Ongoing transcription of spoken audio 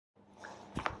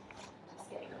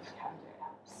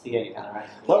Yeah, you can, right?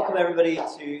 Welcome everybody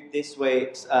to this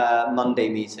week's Monday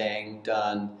meeting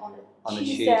done on a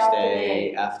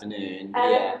Tuesday afternoon.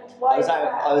 Yeah, I was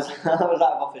out of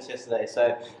office yesterday,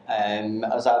 so I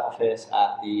was out of office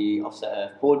at the Offset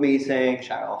Earth board meeting.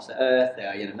 Shout out Offset Earth, they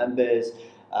are Yena members,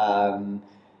 and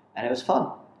it was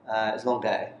fun. It was a long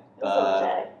day. It was a long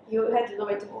day. You headed all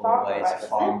the way to Farnborough, right?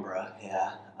 Farnborough,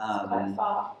 yeah. It's quite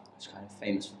far. It's kind of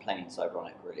famous for planes,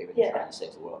 ironic really, when you're trying to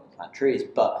save the world and plant trees.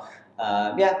 But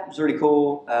yeah, it was really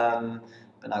cool.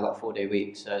 But now I've got a 4-day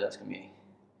week, so that's going to be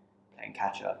playing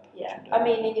catch up. Yeah, in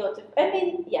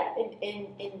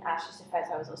Ash's defence,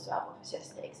 I was also out of office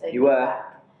yesterday. So you were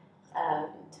back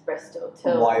to Bristol.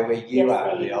 Why were you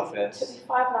out of the office? It took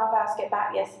me 5.5 hours to get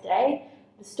back yesterday.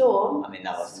 The storm. I mean,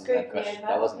 that wasn't the question.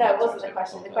 No, it wasn't the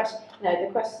question.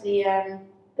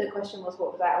 The question was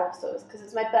what was out of office because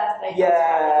it's my birthday. Yeah.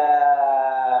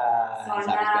 So I'm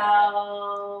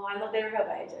not very real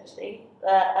about it actually.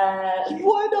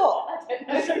 Why not?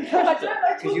 I don't know.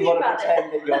 Because you want to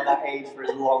pretend that you're that age for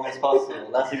as long as possible.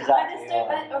 That's exactly.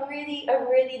 I'm really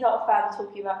not a fan of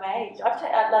talking about my age.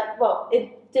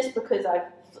 Just because I've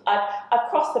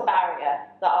crossed the barrier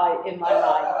that in my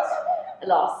mind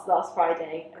last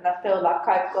Friday, and I feel like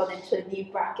I've gone into a new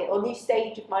bracket or new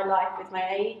stage of my life with my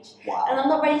age. Wow. And I'm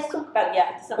not ready to talk about it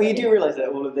yet. Well, you do realise that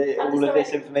all of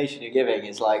this information you're giving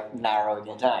is like narrowing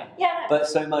it down. Yeah. No. But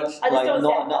so much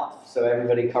not enough. So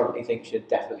everybody currently thinks you're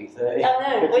definitely 30.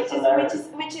 I know, which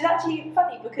is actually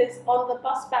funny because on the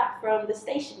bus back from the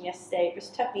station yesterday at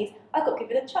Bristol Tuffy's, I got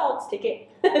given a child's ticket.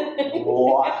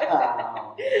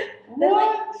 Wow. They're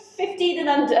like 15 and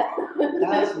under.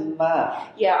 That's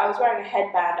mad. Yeah, I was wearing a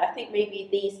headband. I think maybe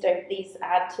these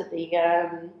add to the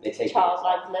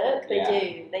childlike look. They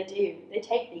do. They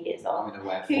take the years off. I'm gonna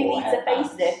wear Who needs a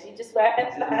facelift? You just wear a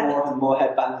headband. The more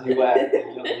headbands you wear, the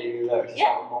younger you look. It's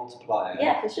like a multiplier.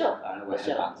 Yeah, for sure. I wear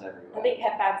headbands everywhere. I think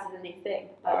headbands are the new thing.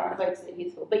 The folks that are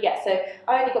useful. But yeah, so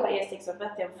I only got back yesterday because my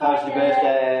birthday on Friday. How was your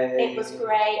birthday? It was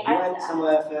great. You went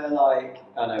somewhere for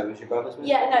it was your brother's birthday?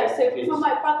 Yeah, no, so for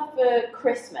my brother for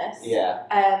Christmas,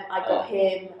 I got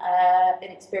him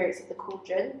an experience at the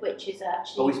Cauldron, which is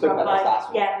actually run by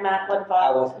one of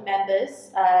our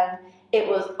members. It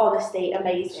was honestly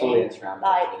amazing. It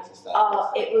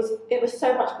was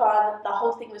so much fun. The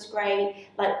whole thing was great.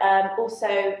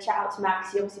 Also shout out to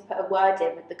Max. He obviously put a word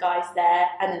in with the guys there,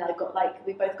 and then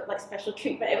we both got special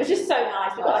treatment. It was just so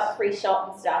nice. We got a free shot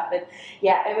and stuff, and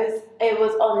yeah, it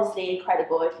was honestly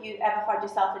incredible. If you ever find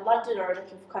yourself in London or are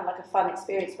looking for kind of like a fun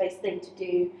experience-based thing to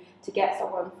do to get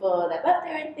someone for their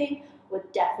birthday or anything, would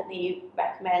definitely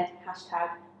recommend.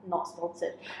 Not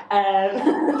sponsored.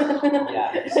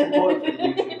 Yeah, it's important for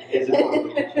YouTube. It's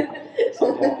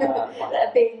important for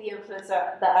YouTube. Being the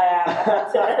influencer that I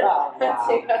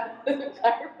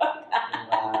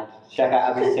am. Check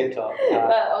out Abby's TikTok.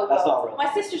 That's not real.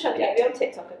 My sister tried to get me on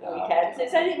TikTok at the weekend, so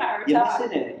it's only a matter of time.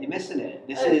 You're missing it.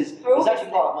 It's actually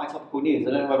part of my topical news.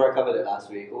 I don't know whether I covered it last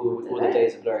week. All the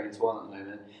days are blurring into one at the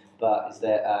moment. But is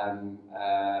that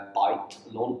Byte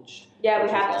launched? Yeah,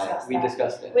 we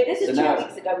discussed it. Wait, this is 2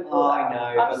 weeks ago. I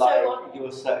know,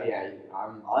 you're so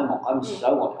I'm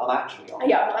so on it. I'm actually on it.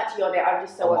 Yeah, I'm not actually on it. I'm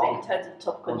just so on it in terms of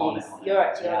topical news. You're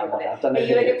actually on it. Are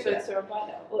you an influencer on Byte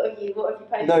now? What have you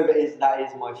posted? No, but that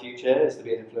is my future, is to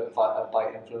be a Byte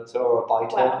influencer or a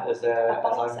Byter, as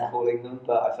I'm calling them.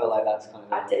 But I feel like that's kind of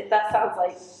that sounds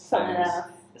like something else.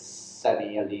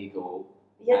 Semi-illegal.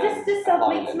 Yeah, this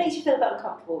makes you feel a bit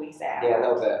uncomfortable when you say it. Yeah, a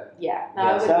little bit. Yeah.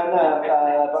 But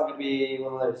I'm going to be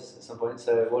one of those at some point.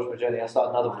 So watch my journey. I'll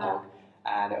start another vlog,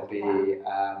 and it'll be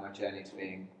my journey to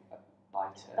being a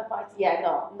biter. A biter, yeah,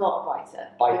 not a biter.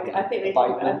 I think a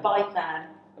bite man. A bite man.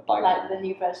 Like the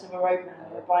new version of a road man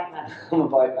or a bite man. I'm a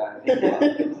bite man. Yeah.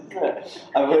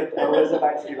 I was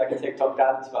about to do like a TikTok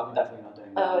dance, but I'm definitely not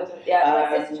doing that. Oh, yeah.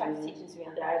 My sister tried to teach us to be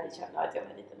on there. I have no idea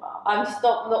what anything about. I'm just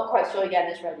not quite sure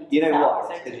Yena's ready to You know what?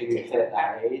 Because you hit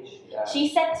that age. She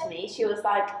said to me, she was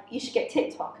like, you should get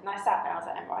TikTok. And I sat there, I was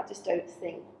like, Emma, I just don't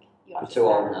think you understand. You're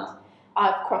too old now.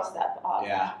 I've crossed that path.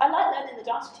 Yeah. I like learning the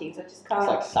dance routines. I just can't. It's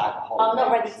like SAG I'm not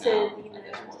ready to.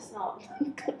 I'm just not.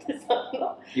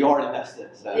 You are an investor,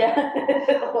 so. Yeah.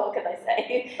 What can I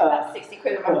say? That 60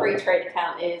 quid on my free trade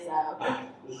account is.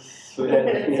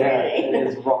 It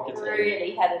is rocketing.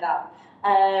 Really headed up.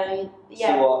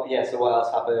 So what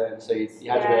else happened? So you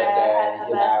had your birthday,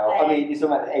 you're now. I mean, you're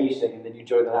talking about the age thing, and then you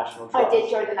joined the National Trust. I did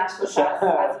join the National Trust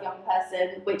as a young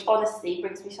person, which honestly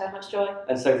brings me so much joy.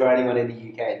 And so for anyone in the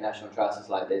UK, the National Trust is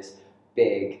like this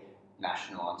big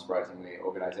national, unsurprisingly,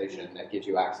 organisation that gives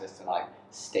you access to like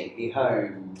stately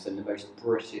homes and the most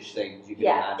British things you can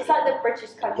imagine. It's like the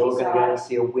British countryside. You're going to go and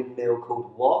see a windmill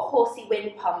called what? Horsey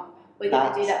wind pump. We're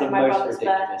going to do that for my brother's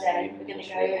birthday. We're going to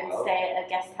go and world. stay at a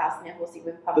guest house near Horsey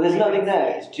Wind Pump. But there's nothing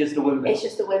there. It's just a windmill. It's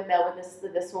just a windmill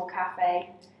with a small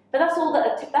cafe. But that's all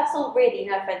really,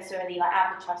 no offence to any like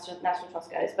average National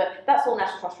Trust goes, but that's all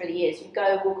National Trust really is. You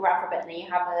go, walk around for a bit, and then you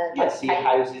have see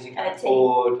houses you can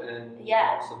afford, and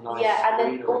lots of nice and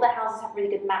then greenery. all the houses have really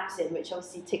good maps in, which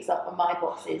obviously ticks up on my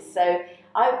boxes. So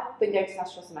I've been going to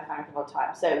National Trust in my family for a long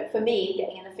time. So for me,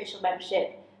 getting an official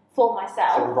membership for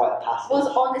myself was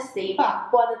honestly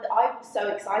I'm so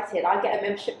excited. I get a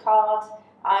membership card.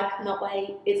 I cannot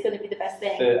wait. It's going to be the best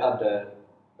thing. For under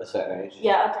a certain age.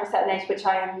 Yeah, under a certain age, which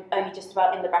I am only just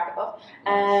about in the bracket of.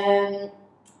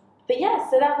 But yeah,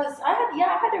 so that was I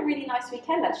had a really nice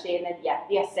weekend actually, and then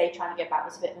yesterday trying to get back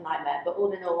was a bit of a nightmare. But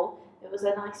all in all, it was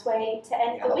a nice way to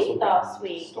end the week last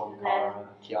week. Storm, and then,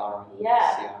 Kiara,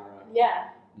 Ciara. Yeah.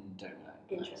 Don't know.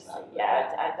 Interesting. I'm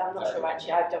not sure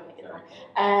actually. I don't think it's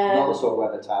not the sort of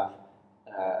weather to have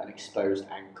an exposed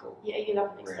ankle. Yeah, you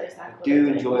love an exposed ankle. I do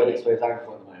enjoy an exposed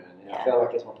ankle at the moment. Yeah. I feel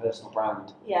like it's my personal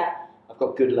brand. Yeah. I've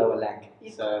got good lower leg,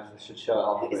 so I should show it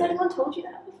off. Has anyone told you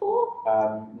that before?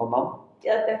 My mum.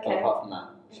 Yeah, okay. Apart from that,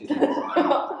 she's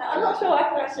I'm not sure I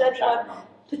can imagine anyone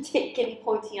particularly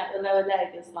pointing at the lower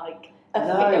leg as like a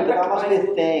no, but that must be a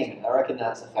thing. I reckon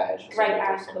that's a fetish. Great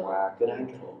ankle. Somewhere. Good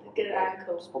ankle. Good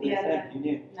ankle. It's probably a thing. You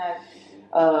knew. No.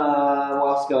 What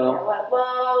else is going on?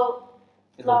 Well,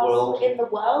 in the world. In the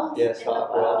world. Yeah,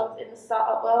 startup world. In the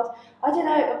startup world. I don't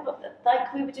know.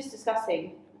 Like we were just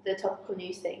discussing the topical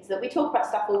news things that we talk about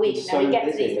stuff all week, and then we get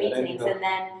to these meetings, and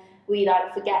then we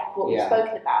like forget what we've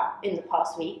spoken about in the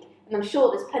past week. And I'm sure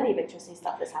there's plenty of interesting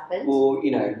stuff that's happened. Well,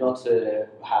 not to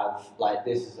have like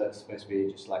this is supposed to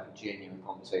be just like a genuine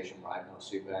conversation, right? Not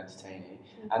super entertaining,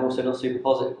 and also not super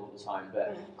positive all the time,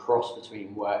 but cross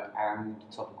between work and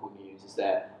topical news is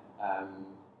that.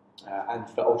 And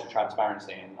for ultra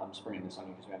transparency, and I'm springing this on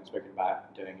you because we haven't spoken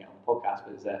about doing it on the podcast,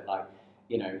 but is that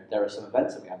there are some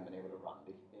events that we haven't been able to run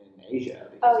in Asia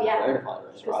because of the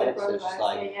coronavirus, right? So it's just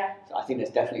like I think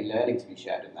there's definitely learning to be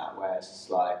shared in that, where it's just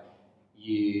like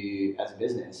you, as a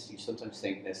business, you sometimes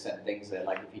think there's certain things that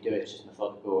like if you do it, it's just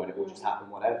methodical and it will just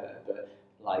happen, whatever. But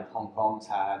like Hong Kong's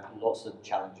had lots of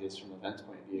challenges from an events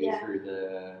point of view through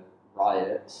the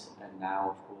riots, and now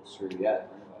of course through the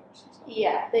coronavirus and stuff.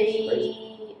 Yeah, they're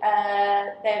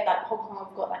like Hong Kong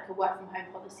have got like a work from home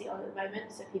policy on at the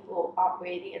moment, so people aren't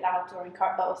really allowed or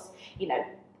encouraged.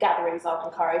 Gatherings aren't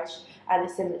encouraged, and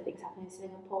there's similar things happening in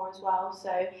Singapore as well. So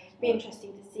it'd be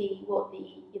interesting to see what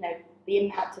the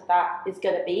impact of that is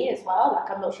going to be as well.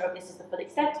 Like I'm not sure if this is the full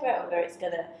extent of it or whether it's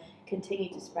going to continue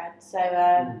to spread. So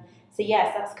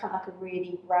yes, that's kind of like a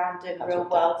really random real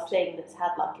world thing that's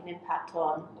had like an impact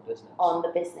on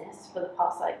the business for the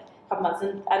past like couple months,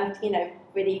 and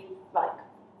really like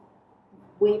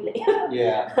weirdly.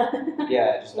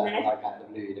 Just like out of the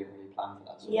blue, you didn't really plan for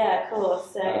that. Of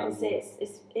course. So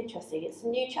it's interesting. It's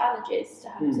new challenges to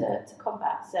have to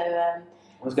combat. So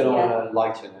what's going on a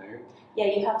lighter note? Yeah,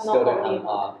 you have still not don't have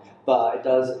Mark, but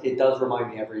it does remind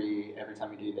me every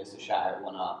time we do this to shout out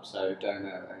One Up. So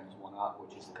Domo owns One Up,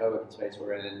 which is the co-working space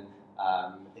we're in.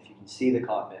 If you can see the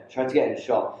carpet, try to get in a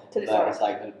shot, but it's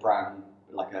like a brand,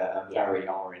 like a very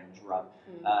orange rug.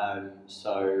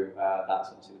 So that's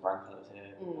obviously the brand colours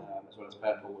here, as well as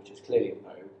purple, which is clearly in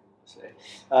vogue. Just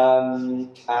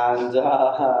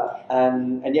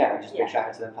big shout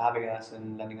out to them for having us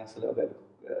and lending us a little bit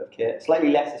of kit.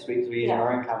 Slightly less this week because we're using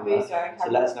our own camera. So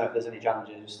let us know if there's any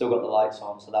challenges. We've still got the lights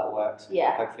on, so that works.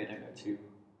 Hopefully, I don't go too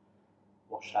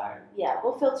washed out. Yeah,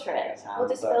 we'll filter it. We'll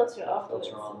just filter it afterwards.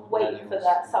 Waiting for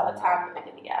that summer tan that we're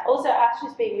going to get. Also, Ash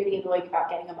is being really annoying about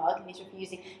getting a mug, and he's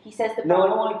refusing. He says the mug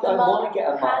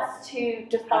has to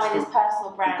define his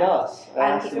personal brand. It does.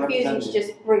 And he's refusing to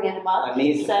just bring in a mug.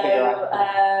 It's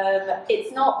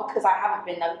not because I haven't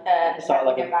been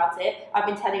telling him about it. I've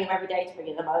been telling him every day to bring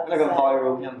in a mug. Like a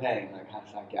viral campaign, like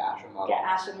hashtag get Ash a mug. Get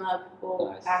Ash a mug,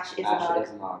 or Ash is a mug. Ash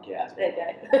is a mug, yeah. There you go.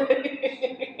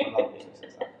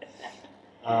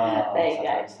 There you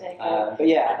go. But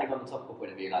yeah, I think on the topical point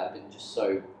of view, like I've been just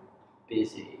so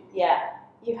busy. Yeah,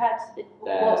 you had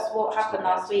what happened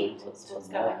last week? What's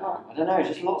going on? I don't know.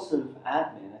 Just lots of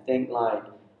admin. I think like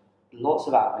lots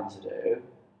of admin to do,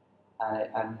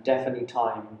 and definitely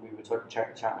time. We were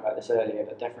chatting about this earlier,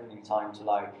 but definitely time to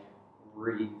like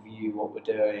review what we're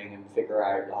doing and figure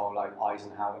out the whole like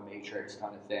Eisenhower matrix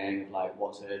kind of thing, like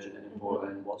what's urgent and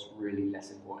important, what's really less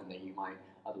important that you might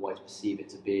otherwise perceive it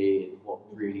to be, and what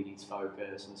really needs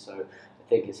focus. And so I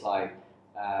think it's like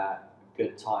a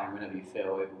good time whenever you feel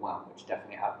overwhelmed, which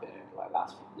definitely have been like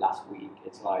last week.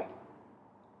 It's like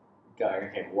going,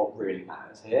 okay, what really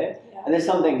matters here? And there's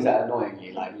some things that are annoying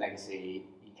you, like legacy,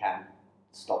 you can't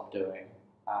stop doing.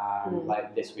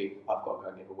 Like this week, I've got to go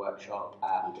and give a workshop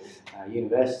at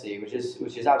university, which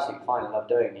is absolutely fine. I love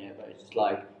doing it, but it's just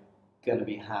like going to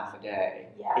be half a day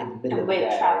in the middle of the day.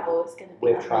 With travel, it's going to be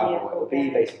it will be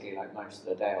basically like most of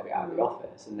the day I'll be out of the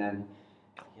office, and then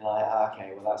you're like,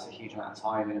 okay, well that's a huge amount of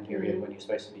time in a period when you're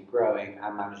supposed to be growing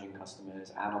and managing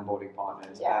customers and onboarding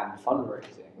partners and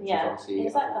fundraising, which is obviously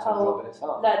it's like the whole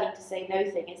learning to say no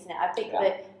thing, isn't it? I think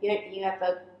that you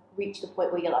ever reach the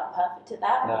point where you're like perfect at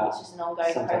that. No. It's just an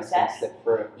ongoing process. Slip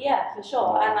through. Yeah, for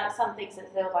sure. And like some things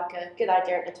that feel like a good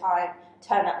idea at the time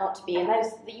turn out not to be, and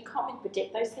those that you can't really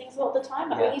predict those things a lot of the time.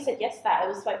 Like when you said yes, that it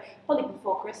was like probably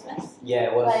before Christmas. Yeah,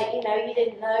 it was. Like you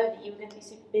didn't know that you were going to be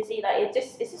super busy. Like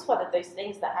it's just one of those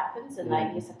things that happens, and like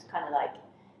you just have to kind of like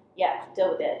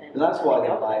deal with it. And that's what I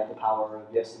think like the power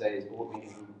of yesterday's board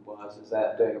meeting was, is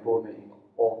that doing a board meeting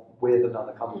with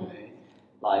another company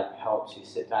like helps you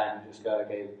sit down and just go,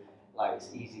 okay, like it's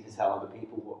easy to tell other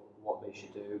people what they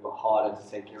should do, but harder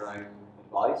to take your own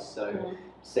advice. So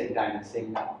sitting down and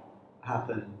seeing that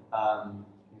happen,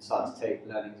 you start to take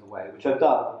learnings away, which I've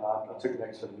done. I took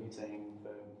notes for the meeting,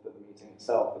 for the meeting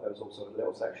itself, but there was also a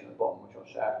little section at the bottom which I'll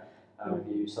share with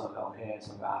you, some of it on here,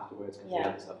 some of it afterwards, because the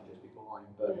other stuff will just be boring.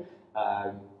 But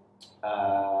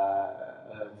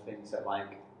things that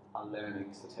like are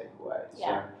learnings to take away.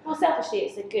 Yeah. So, well, selfishly,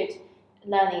 it's a good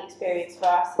learning experience for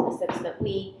us in the sense that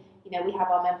we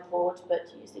have our member board, but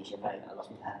you just lose your phone. I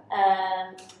lost my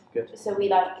pen. Good. So we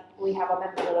have our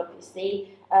member board,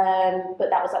 obviously, but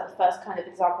that was like the first kind of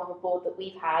example of a board that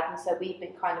we've had, and so we've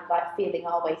been kind of like feeling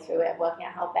our way through it and working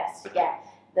out how best to get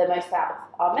the most out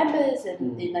of our members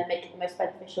and make it the most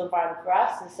beneficial environment for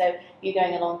us. And so you're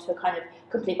going along to a kind of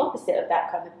complete opposite of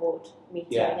that kind of board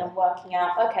meeting and working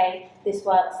out, okay, this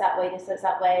works that way, this works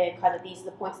that way, and kind of these are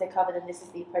the points they covered and this is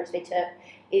the approach they took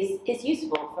is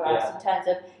useful for us in terms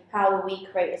of how do we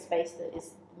create a space that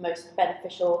is most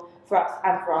beneficial for us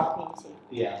and for our community.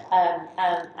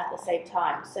 At the same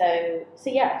time. So I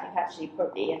think actually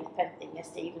probably independently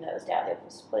yesterday, even though it was down there,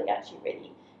 was probably actually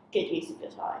really good use of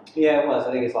your time. Yeah, it was.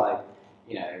 I think it's like,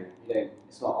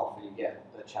 it's not often you get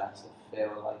the chance to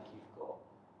feel like you've got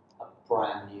a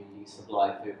brand new lease of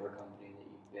life over a company that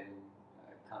you've been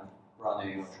kind of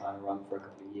running or trying to run for a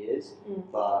couple of years.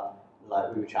 But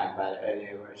like we were chatting about it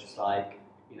earlier, where it's just like,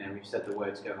 we've said the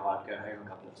words go hard, go home a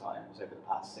couple of times over the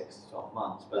past 6 to 12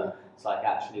 months, but it's like,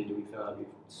 actually, do we feel like we've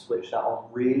switched that on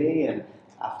really? And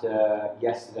after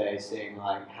yesterday, seeing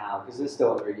like how, because they're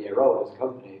still under a year old as a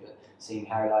company, but seeing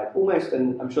how like almost,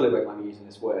 and I'm sure they won't mind me using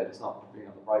this word, it's not probably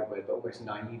not the right word, but almost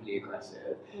naively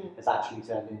aggressive, it's actually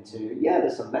turned into,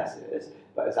 there's some messes,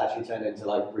 but it's actually turned into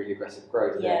like really aggressive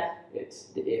growth.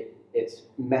 It's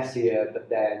messier, but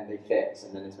then they fix,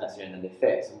 and then it's messier, and then they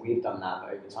fix, and we've done that,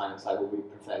 but over time it's like, well, we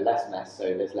prefer less mess, so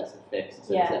there's less of fix,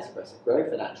 so there's less aggressive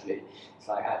growth, and actually, it's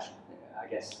like, I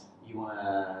guess you want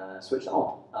to switch it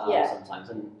on sometimes,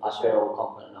 and I feel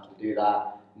confident enough to do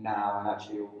that now, and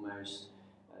actually almost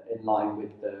in line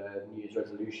with the New Year's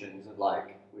resolutions of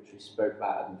like, which we spoke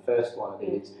about in the first one of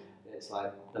these, it's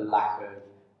like the lack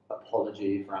of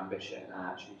apology for ambition, and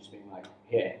actually just being like,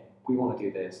 here, we want to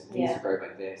do this, it needs to grow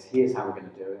like this, here's how we're going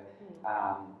to do it,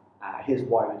 here's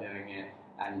why we're doing it,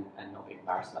 and not being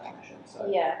embarrassed about ambition. So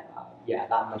that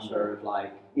number of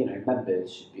like,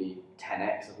 members should be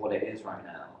 10x of what it is right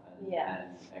now,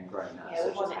 and growing that. Yeah,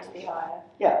 we want it to be higher.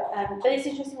 But it's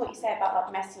interesting what you say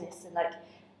about like messiness and like,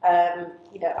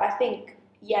 I think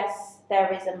yes,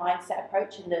 there is a mindset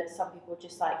approach, and that some people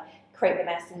just like create the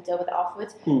mess and deal with it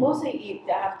afterwards. But also,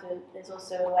 there's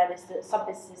also awareness that some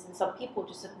businesses and some people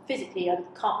just physically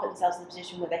can't put themselves in a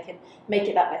position where they can make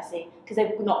it that messy because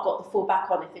they've not got the fall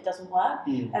back on if it doesn't work.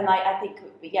 And like I think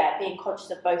being conscious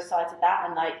of both sides of that,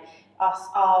 and like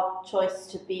our choice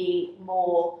to be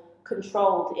more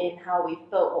controlled in how we've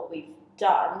built what we've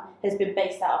done has been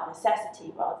based out of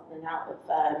necessity rather than out of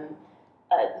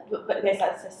but based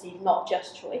out of necessity, not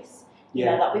just choice.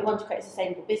 Like we want to create a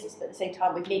sustainable business, but at the same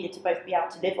time we've needed to both be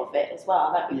able to live off it as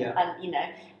well. And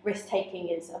risk taking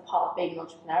is a part of being an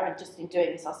entrepreneur, and just in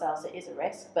doing this ourselves, it is a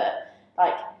risk. But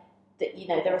like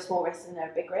there are small risks and there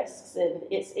are big risks, and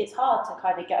it's hard to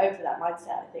kind of get over that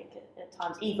mindset. I think at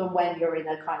times, even when you're in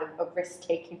a kind of a risk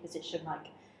taking position like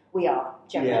we are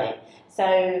generally. So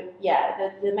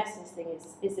the messiness thing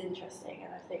is interesting,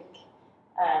 and I think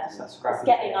it's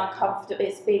getting uncomfortable.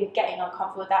 It's been getting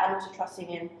uncomfortable with that, and also trusting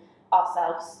in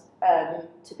ourselves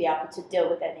to be able to deal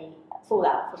with any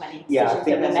fallout from any decisions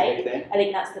that we make. I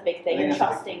think that's the big thing, and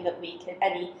trusting that we can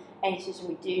any decision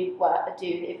we do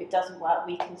if it doesn't work,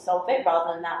 we can solve it,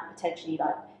 rather than that potentially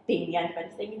like being the end of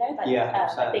anything, you know. Like,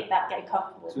 I think that getting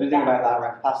comfortable. So we think about that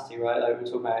around capacity, right? Like we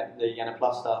talk about the Yena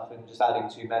Plus stuff and just adding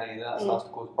too many, that starts to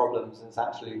cause problems. And it's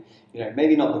actually, you know,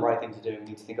 maybe not the right thing to do. We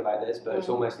need to think about this, but it's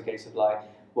almost a case of like,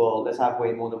 well, let's have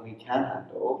way more than we can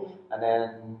handle, and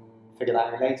then figure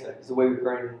that out later. Because the way we've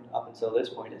grown up until this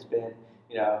point has been,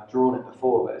 you know, I've drawn it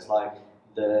before, but it's like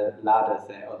the ladder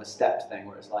thing or the steps thing,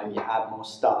 where it's like you add more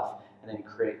stuff and then you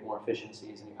create more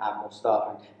efficiencies and you add more stuff,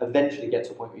 and eventually get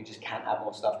to a point where you just can't add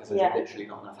more stuff because there's literally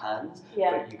not enough hands.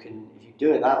 But you can, if you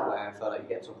do it that way, I feel like you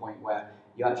get to a point where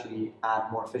you actually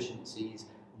add more efficiencies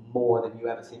more than you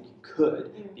ever think you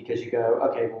could, because you go,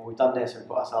 okay, well, we've done this, we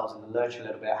put ourselves in the lurch a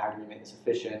little bit, how do we make this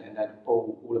efficient? And then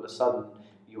all of a sudden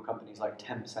your company's like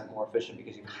 10% more efficient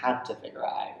because you've had to figure it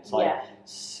out. It's like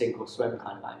sink or swim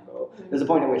kind of angle. There's a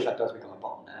point at which that does become a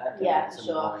bottleneck. Yeah, for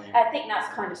sure. I think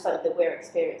that's kind of something that we're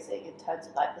experiencing in terms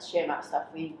of like the sheer amount of stuff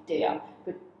we do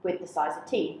with the size of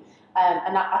team.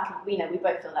 And that we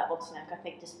both feel that bottleneck. I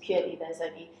think just purely there's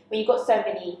only, when you've got so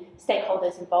many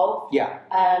stakeholders involved,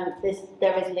 there is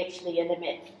literally a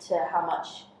limit to how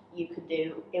much you can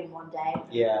do in one day.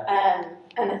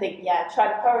 And I think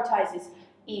trying to prioritise is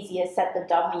easier said than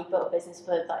done when you've built a business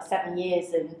for like 7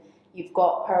 years and you've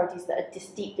got priorities that are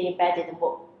just deeply embedded in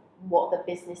what the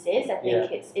business is. I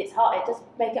think it's hard. It does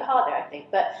make it harder, I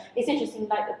think. But it's interesting,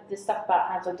 like the stuff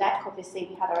about Hands on Deck. Obviously,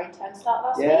 we had our intern start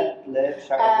last week. Liv,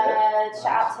 shout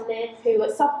out to Liv, who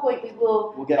at some point we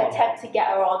will attempt to get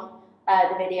her on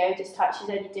the video. She's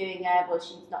only doing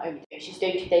she's not only doing, she's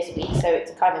doing 2 days a week, so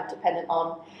it's kind of dependent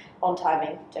on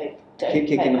timing. Don't keep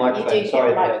kicking the microphone. You do kick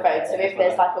the microphone, so if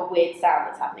there's like a weird sound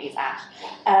that's happening, it's Ash.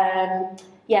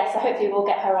 So hopefully we'll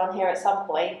get her on here at some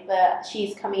point, but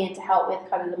she's coming in to help with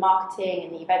kind of the marketing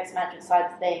and the events management side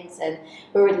of things, and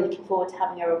we're really looking forward to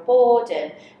having her on board,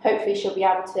 and hopefully she'll be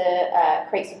able to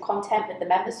create some content with the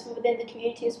members from within the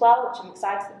community as well, which I'm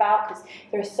excited about, because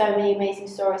there are so many amazing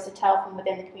stories to tell from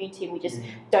within the community and we just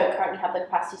don't currently have the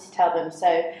capacity to tell them.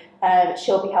 So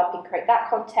she'll be helping create that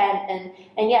content, and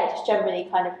just generally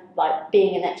kind of like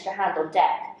being an extra hand on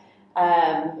deck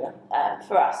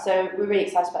for us. So we're really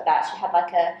excited about that. She had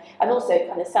and also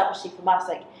kind of selfishly from us,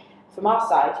 like from our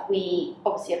side, we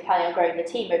obviously are planning on growing the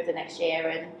team over the next year,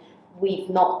 and we've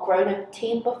not grown a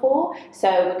team before,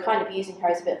 so we're kind of using her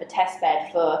as a bit of a test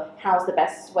bed for how's the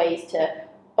best ways to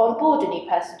onboard a new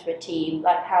person to a team,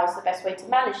 like how's the best way to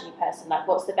manage a new person, like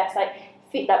what's the best that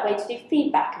way to do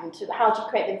feedback, and how do you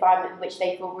create the environment in which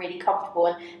they feel really comfortable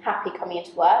and happy coming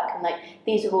into work, and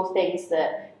these are all things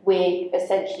that we're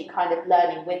essentially kind of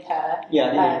learning with her. I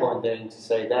think the important thing to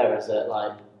say there is that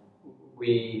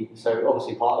so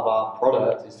obviously part of our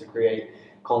product is to create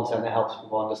content that helps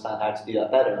people understand how to do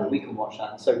that better, and we can watch that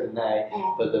and so can they,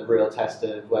 but the real test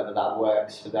of whether that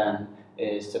works for them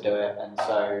is to do it. And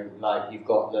so you've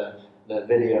got the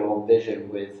video on Vision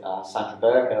with Sandra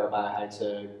Berko about how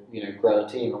to grow a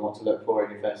team and what to look for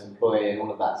in your first employee, and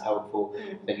all of that's helpful.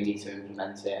 Then you need to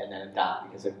implement it and then adapt,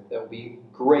 because there'll be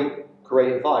great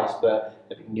advice, but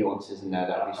there'll be nuances in there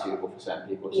that will be suitable for certain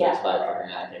people. So it's about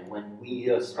figuring out, okay, when we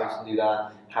are supposed to do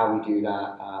that, how we do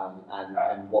that,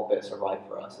 and what bits are right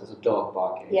for us. There's a dog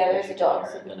barking. Yeah, there's a dog.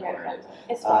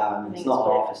 It's fine. It's not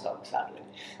an office dog, sadly.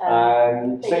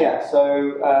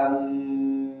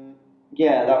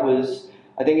 That was,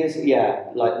 I think it's,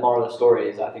 like the moral of the story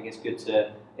is, I think it's good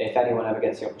to, if anyone ever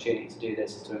gets the opportunity to do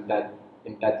this, is to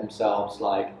embed themselves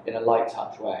in a light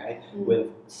touch way with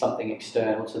something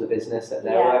external to the business that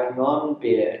they're working on,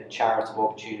 be it a charitable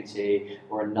opportunity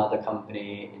or another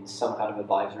company in some kind of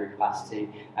advisory capacity.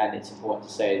 And it's important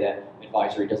to say that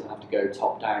advisory doesn't have to go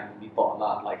top down and be bottom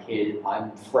up, like here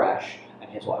I'm fresh and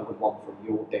here's what I would want from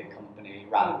your big company,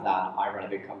 rather than I run a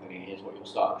big company, here's what your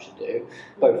startup should do.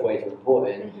 Both ways are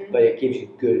important, but it gives you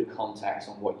good context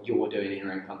on what you're doing in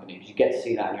your own company, because you get to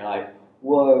see that and you're like,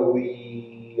 whoa,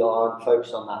 we aren't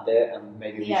focused on that bit, and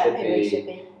maybe we should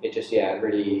be. It just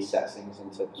really sets things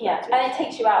into perspective. And it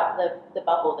takes you out of the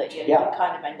bubble that you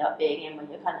kind of end up being in when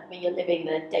you're living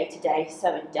the day to day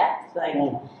so in depth.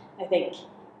 I think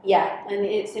and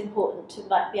it's important to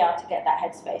be able to get that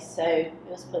headspace. So it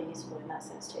was really useful in that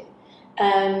sense too.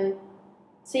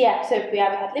 So we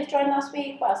had Liv join last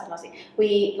week. What else happened last week?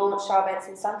 We launched our events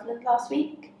in Sunderland last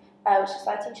week, which is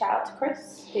exciting. Shout out to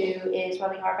Chris, who is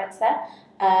running our events there.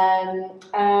 And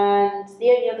the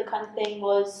only other kind of thing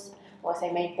was, other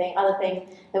thing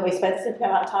that we spent a simple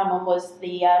amount of time on was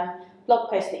the blog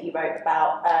post that you wrote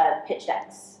about pitch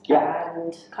decks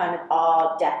and kind of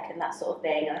our deck and that sort of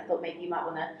thing. And I thought maybe you might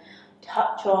want to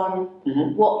touch on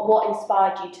what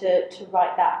inspired you to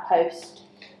write that post.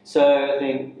 So I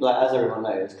think, as everyone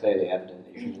knows, clearly evident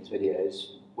from these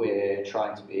videos, we're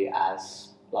trying to be as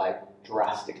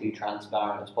drastically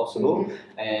transparent as possible.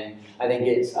 And I think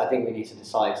we need to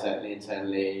decide certainly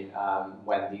internally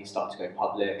when these start to go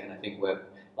public. And I think we're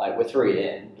 3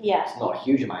 in. Yeah. It's not a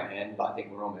huge amount in, but I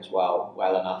think we're almost well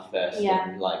enough first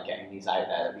in like getting these out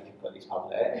there that we can put these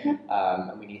public.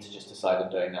 And we need to just decide on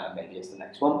doing that, and maybe it's the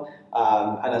next one.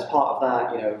 And as part of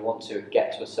that, we want to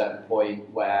get to a certain point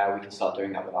where we can start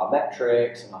doing that with our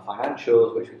metrics and our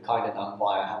financials, which we've kind of done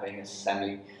via having a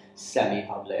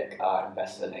semi-public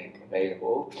investor link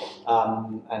available,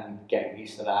 and getting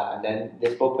used to that. And then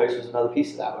this blog post was another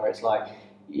piece of that, where it's like,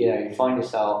 you find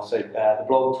yourself, so the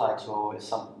blog title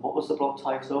is what was the blog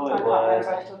title? It was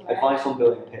Advice on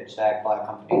Building a Pitch Deck by a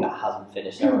company that hasn't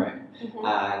finished their own.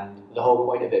 And the whole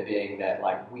point of it being that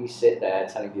like we sit there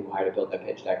telling people how to build their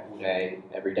pitch deck all day,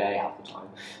 every day, half the time,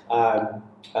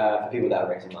 for people that are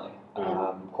raising money.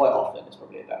 Quite often is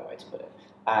probably a better way to put it.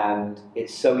 And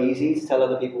it's so easy to tell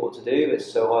other people what to do,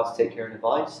 it's so hard to take your own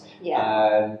advice.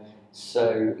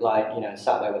 So,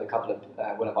 sat there with a couple of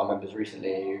one of our members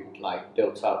recently who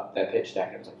built up their pitch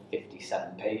deck, and it was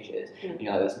 57 pages.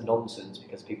 That's nonsense,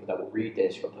 because people that will read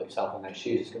this, you've got to put yourself in their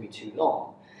shoes. It's going to be too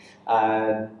long.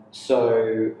 But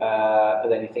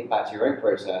then you think back to your own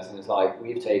process, and it's like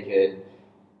we've taken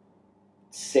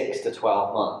 6 to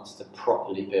 12 months to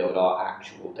properly build our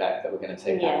actual deck that we're going to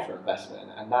take out for investment,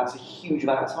 and that's a huge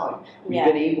amount of time. We've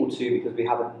been able to, because we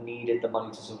haven't needed the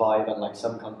money to survive, unlike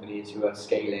some companies who are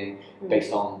scaling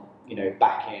based on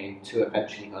backing to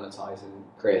eventually monetize and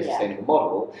create a sustainable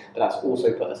model. But that's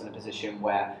also put us in a position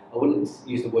where I wouldn't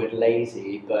use the word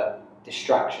lazy, but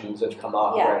distractions have come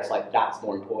up where it's like that's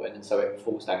more important, and so it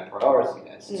falls down the priority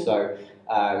list.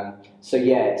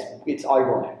 It's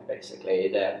ironic basically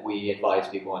that we advise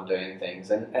people on doing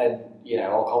things, and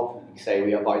I'll confidently say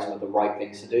we advise them of the right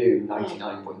things to do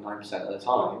 99.9% of the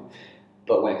time.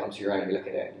 But when it comes to your own, you look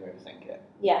at it and you overthink it.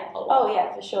 Oh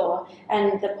yeah, for sure.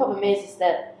 And the problem is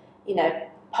that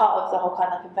part of the whole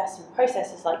kind of investment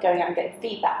process is going out and getting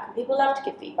feedback, and people love to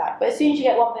give feedback, but as soon as you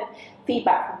get one bit of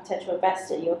feedback from a potential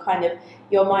investor,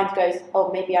 your mind goes,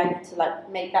 oh, maybe I need to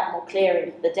make that more clear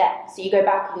in the deck. So you go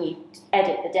back and you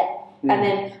edit the deck. And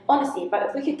then, honestly,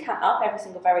 if we could count up every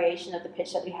single variation of the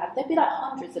pitch that we have, there'd be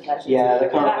hundreds of versions. Yeah, the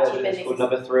current version is called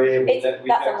number 3. That's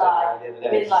a lie.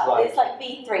 It's like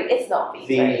V3. It's not V3.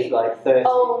 V's like 30.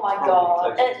 Oh my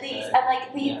god! At least,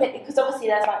 and because obviously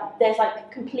there's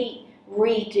complete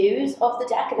redos of the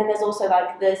deck, and then there's also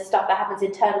the stuff that happens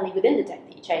internally within the deck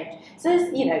that you change. So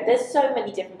there's so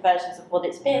many different versions of what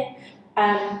it's been,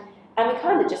 and we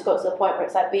kind of just got to the point where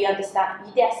it's we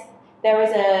understand. Yes,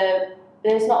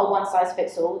 there's not a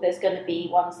one-size-fits-all. There's going to be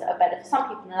ones that are better for some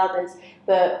people than others,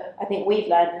 but I think we've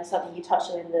learned, and something you touched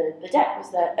on in the deck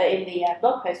was that in the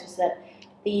blog post was that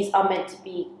these are meant to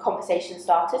be conversation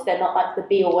starters. They're not the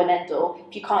be-all and end-all.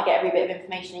 If you can't get every bit of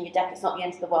information in your deck, it's not the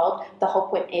end of the world. The whole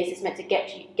point is it's meant to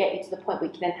get you to the point where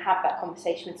you can then have that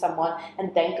conversation with someone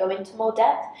and then go into more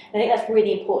depth. And I think that's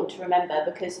really important to remember,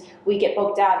 because we get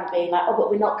bogged down in being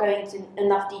but we're not going into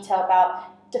enough detail about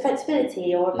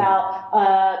defensibility or about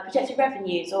projected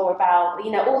revenues or about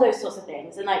all those sorts of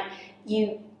things, and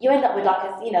you end up with a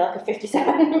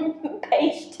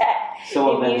 57-page deck.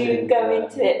 Someone if you go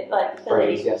into it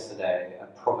phrase yesterday, a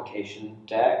provocation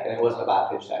deck, and it wasn't a bad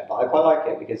pitch deck, but I quite like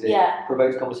it because it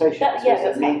provokes conversation.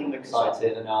 It makes them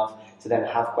excited enough to then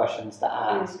have questions to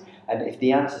ask, and if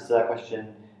the answer to that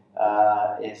question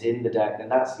is in the deck, then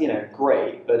that's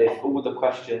great. But if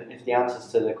the answers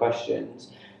to the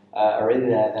questions are in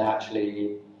there, then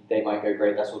actually they might go,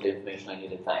 great, that's all the information I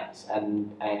needed, thanks.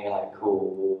 And you're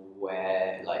cool,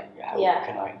 where, how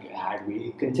do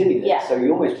we continue this? So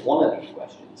you almost want to leave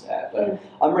questions there. But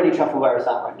I'm really chuffed where it's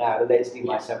at right now. The latest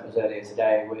email I sent was earlier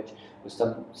today, which was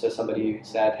somebody who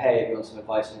said, hey, if you want some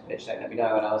advice on your pitch deck, let me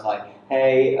know. And I was like,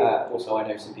 hey, also I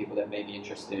know some people that may be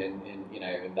interested in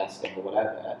investing or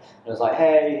whatever. And I was like,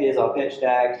 hey, here's our pitch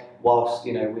deck. Whilst,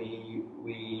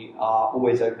 we are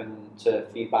always open to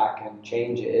feedback and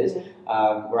changes,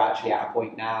 we're actually at a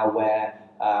point now where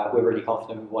we're really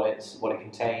confident with what it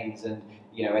contains, and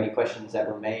any questions that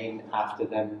remain after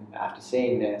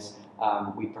seeing this,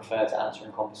 we prefer to answer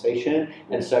in conversation.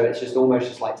 And so it's just almost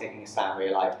just like taking a stand where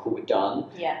you're cool, we're done.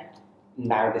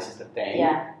 Now this is the thing.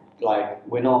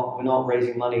 We're not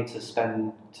raising money to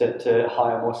spend to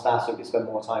hire more staff so we can spend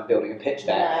more time building a pitch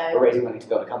deck. We're raising money to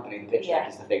build a company, and the pitch deck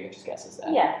is the thing that just gets us there.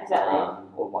 Exactly.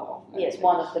 Or one of them. It's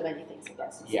one of the many things that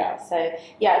gets us there. So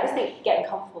I just think getting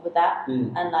comfortable with that,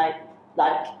 and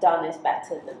done is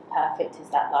better than perfect is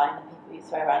that line that people we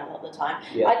throw around a lot of the time.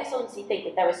 Yeah. I just honestly think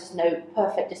that there is just no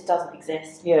perfect, just doesn't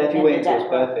exist. Yeah, if you wait until it's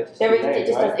perfect, there isn't. It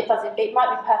just doesn't. It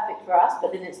might be perfect for us,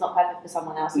 but then it's not perfect for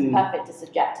someone else. And perfect is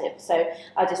subjective. So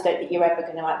I just don't think you're ever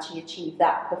going to actually achieve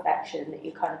that perfection that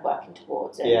you're kind of working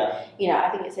towards. And, you know, I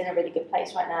think it's in a really good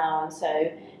place right now, and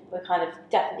so we're kind of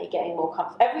definitely getting more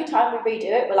comfortable. Every time we redo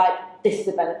it, we're like, this is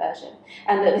a better version.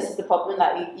 And this is the problem,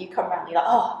 like you come around and you're like,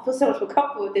 oh, I feel so much more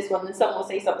comfortable with this one, and someone will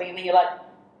say something and then you're like,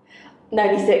 no,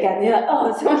 you say it again, and you're like,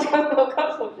 oh, I'm so much more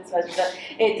comfortable with this version. But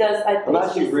it does, I'm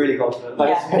actually really confident.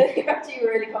 Yeah, you're actually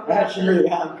really confident. I actually really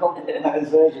am confident about this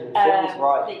version. It feels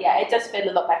right. Yeah, it does feel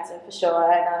a lot better for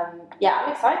sure. And yeah,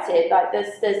 I'm excited. Like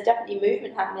there's definitely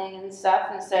movement happening and stuff.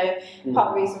 And so part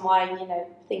of the reason why, you know,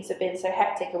 things have been so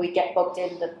hectic and we get bogged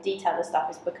in the detail of stuff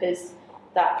is because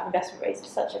that investment raise is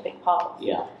such a big part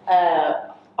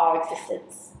of our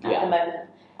existence at the moment.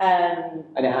 And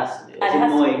it has to be. It's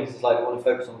annoying because it's like we want to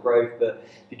focus on growth, but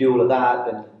if you do all of that,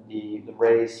 then the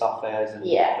raise suffers, and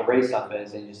the raise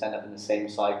suffers, and you just end up in the same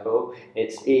cycle.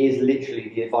 It is literally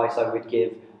the advice I would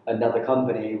give another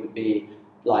company would be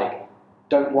like,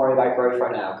 don't worry about growth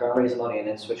right now. Go and raise the money and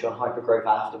then switch on hyper growth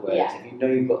afterwards. If you know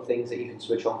you've got things that you can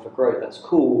switch on for growth, that's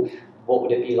cool. What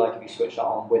would it be like if you switched that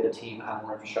on with a team and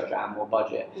more infrastructure and more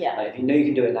budget? Like if you know you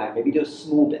can do it now, maybe do a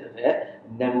small bit of it,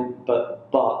 and then but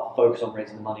focus on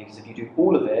raising the money. Because if you do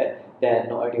all of it, then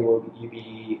not only will you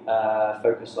be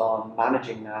focused on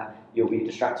managing that, you'll be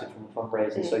distracted from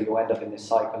fundraising. So you'll end up in this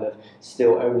cycle of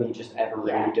still only just ever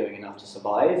really doing enough to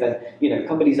survive. And you know,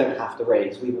 companies don't have to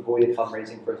raise. We've avoided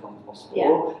fundraising for as long as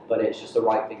possible, but it's just the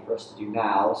right thing for us to do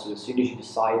now. So as soon as you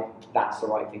decide that's the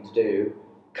right thing to do,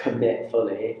 commit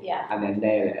fully and then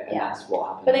nail it, and that's what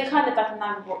happens. But then kind of back in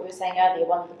line with what we were saying earlier,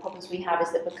 one of the problems we have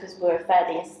is that because we're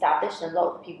fairly established and a lot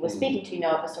of the people we're speaking to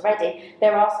know of us already,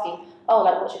 they're asking, oh,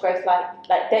 like what's your growth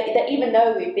like they, even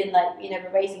though we've been like, you know,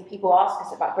 we're raising, people ask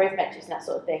us about growth metrics and that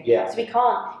sort of thing. So we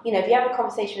can't, you know, if you have a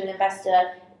conversation with an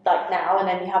investor like now and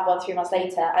then you have one 3 months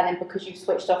later and then because you've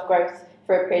switched off growth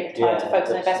for a period of time to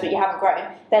focus on investment, you haven't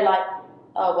grown, they're like,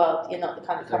 oh well, you're not the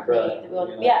kind of company that we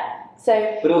want.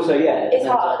 So, but also, it's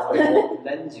hard. What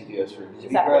lens you view us through. Because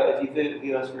if you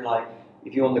view us through like,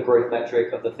 if you're on the growth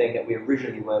metric of the thing that we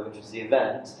originally were, which was the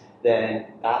event, then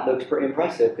that looks pretty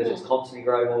impressive because it's constantly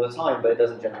growing all the time, but it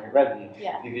doesn't generate revenue.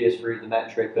 If you view us through the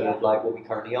metric of like what we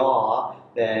currently are,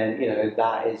 then you know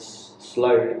that is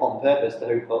slow on purpose to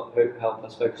help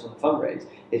us focus on the fundraise.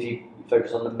 If you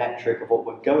focus on the metric of what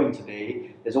we're going to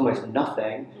be, there's almost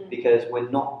nothing because we're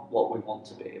not what we want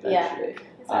to be eventually.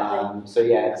 So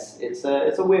yeah, it's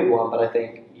a weird one, but I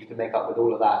think you can make up with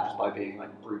all of that just by being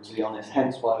like brutally honest.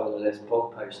 Hence why all of this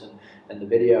blog post and the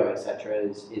video, etc.,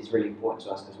 is really important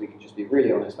to us because we can just be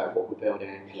really honest about what we're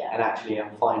building. And actually,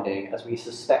 I'm finding, as we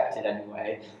suspected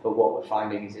anyway, but what we're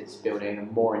finding is it's building a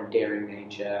more endearing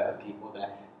nature of people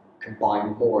that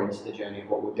combine more into the journey of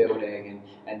what we're building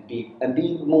and be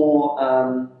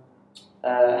more.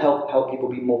 Help people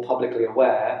be more publicly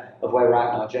aware of where we're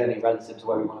at in our journey relative to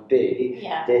where we want to be.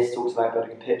 This talks about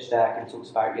building a pitch deck and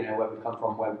talks about, you know, where we've come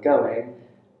from, where we're going,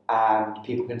 and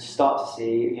people can start to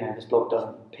see, you know, this blog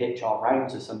doesn't pitch our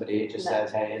round to somebody, it just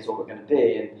says, hey, here's what we're going to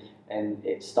be, and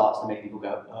it starts to make people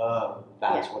go, oh,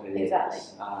 that's what it is.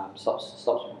 Stops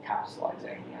from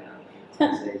capitalizing, you know.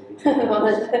 Well,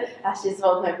 Ash is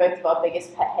one of both of our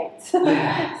biggest pet hates. So,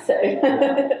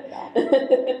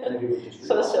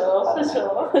 for sure.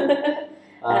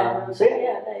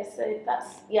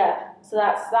 So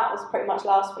that was pretty much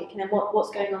last week. And then what's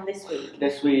going on this week?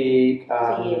 This week,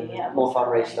 for you, more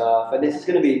fundraise stuff. And this is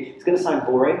it's going to sound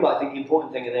boring, but I think the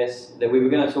important thing of this that we were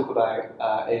going to talk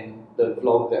about in the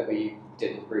vlog that we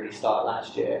didn't really start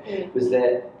last year was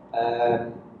that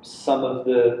some of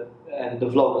the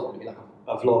vlog was going to be like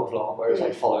a vlog where it's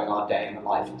like following our day in the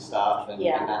life and stuff, and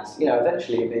that's, you know,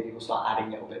 eventually maybe we'll start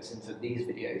adding little bits into these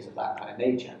videos of that kind of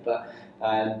nature, but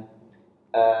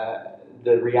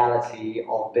the reality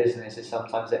of business is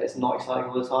sometimes that it's not exciting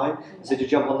all the time. So to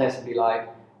jump on this and be like,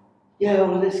 yeah,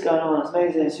 all of this is going on, it's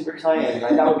amazing, it's super exciting,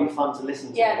 like that would be fun to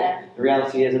listen to. The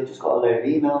reality is I've just got a load of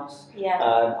emails.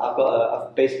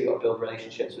 I've basically got to build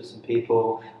relationships with some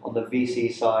people on the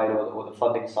VC side or the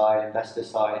funding side, investor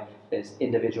side. There's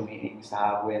individual meetings to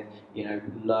have with, you know,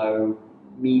 low,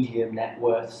 medium net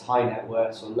worths, high net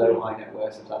worths, or low high net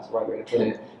worths, if that's the right way to put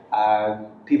it.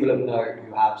 People of note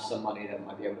who have some money that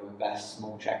might be able to invest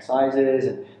small check sizes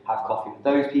and have coffee with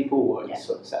those people or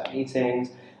sort of set up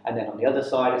meetings. And then on the other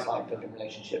side, it's like building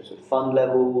relationships with fund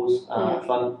levels,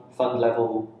 fund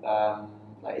level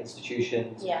like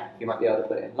institutions. You might be able to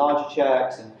put in larger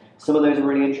checks, and some of those are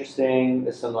really interesting.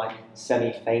 There's some like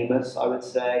semi-famous, I would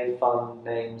say, fund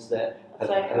names that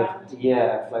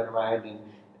flown around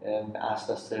and asked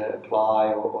us to apply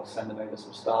or send them over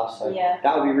some stuff. So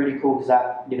that would be really cool, because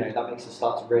that that makes us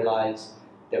start to realise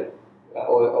that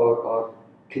or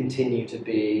continue to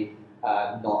be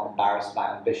not embarrassed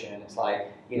about ambition. It's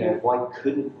like, why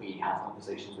couldn't we have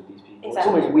conversations with these people? Exactly.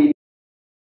 It's almost weird.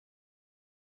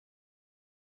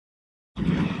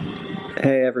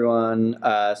 Hey everyone,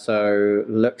 so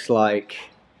looks like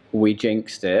we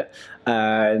jinxed it.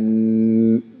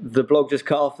 The blog just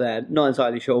cut off there, not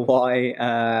entirely sure why.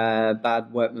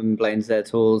 Bad workman blames their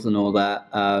tools and all that.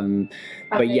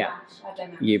 But yeah,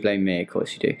 you blame me, of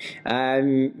course you do.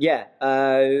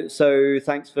 So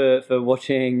thanks for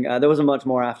watching. There wasn't much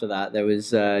more after that. There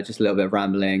was just a little bit of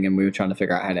rambling, and we were trying to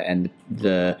figure out how to end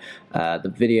the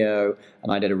video,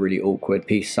 and I did a really awkward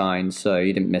peace sign, so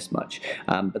you didn't miss much.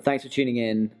 But thanks for tuning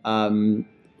in.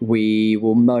 We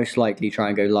will most likely try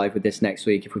and go live with this next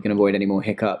week if we can avoid any more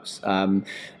hiccups,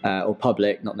 or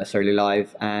public, not necessarily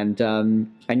live. And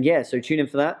yeah, so tune in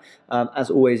for that. As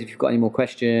always, if you've got any more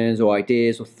questions or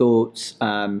ideas or thoughts,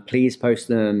 please post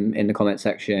them in the comment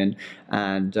section.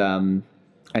 And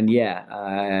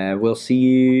yeah, we'll see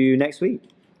you next week.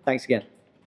 Thanks again.